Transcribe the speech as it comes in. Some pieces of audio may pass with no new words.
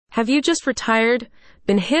Have you just retired?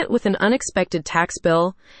 Been hit with an unexpected tax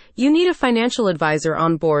bill? You need a financial advisor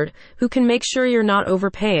on board who can make sure you're not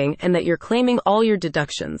overpaying and that you're claiming all your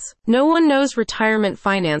deductions. No one knows retirement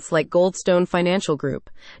finance like Goldstone Financial Group,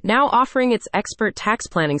 now offering its expert tax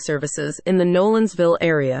planning services in the Nolensville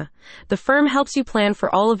area. The firm helps you plan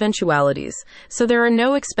for all eventualities, so there are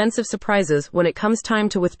no expensive surprises when it comes time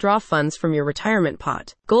to withdraw funds from your retirement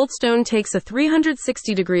pot. Goldstone takes a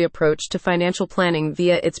 360-degree approach to financial planning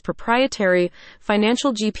via its proprietary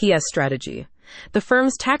financial GPS strategy. The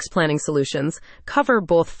firm's tax planning solutions cover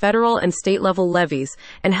both federal and state-level levies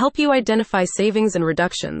and help you identify savings and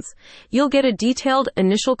reductions. You'll get a detailed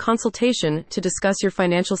initial consultation to discuss your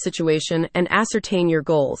financial situation and ascertain your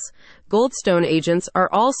goals. Goldstone agents are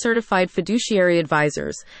all certified fiduciary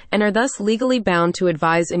advisors and are thus legally bound to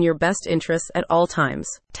advise in your best interests at all times.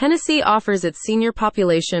 Tennessee offers its senior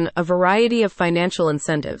population a variety of financial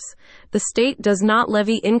incentives. The state does not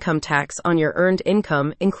levy income tax on your earned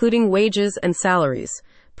income, including wages and salaries.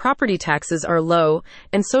 Property taxes are low,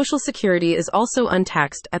 and Social Security is also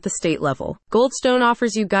untaxed at the state level. Goldstone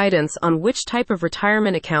offers you guidance on which type of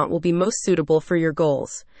retirement account will be most suitable for your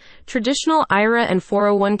goals. Traditional IRA and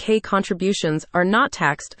 401k contributions are not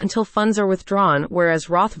taxed until funds are withdrawn, whereas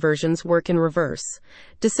Roth versions work in reverse.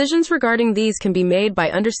 Decisions regarding these can be made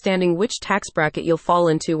by understanding which tax bracket you'll fall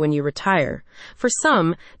into when you retire. For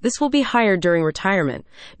some, this will be higher during retirement,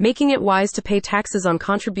 making it wise to pay taxes on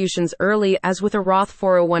contributions early, as with a Roth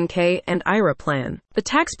 401k and IRA plan. The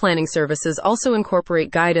tax planning services also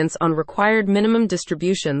incorporate guidance on required minimum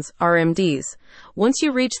distributions, RMDs. Once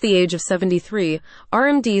you reach the age of 73,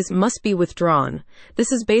 RMDs must be withdrawn.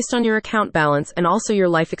 This is based on your account balance and also your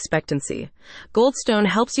life expectancy. Goldstone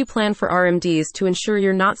helps you plan for RMDs to ensure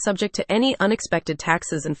you're not subject to any unexpected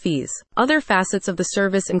taxes and fees. Other facets of the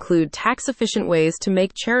service include tax-efficient ways to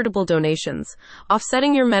make charitable donations,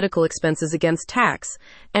 offsetting your medical expenses against tax,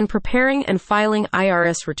 and preparing and filing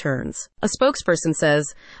IRS returns. A spokesperson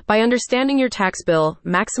says, by understanding your tax bill,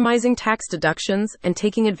 maximizing tax deductions, and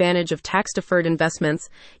taking advantage of tax-deferred investments,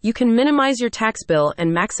 you can minimize your tax bill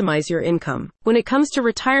and maximize your income. When it comes to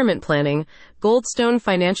retirement planning, Goldstone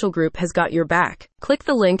Financial Group has got your back. Click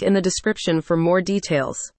the link in the description for more details.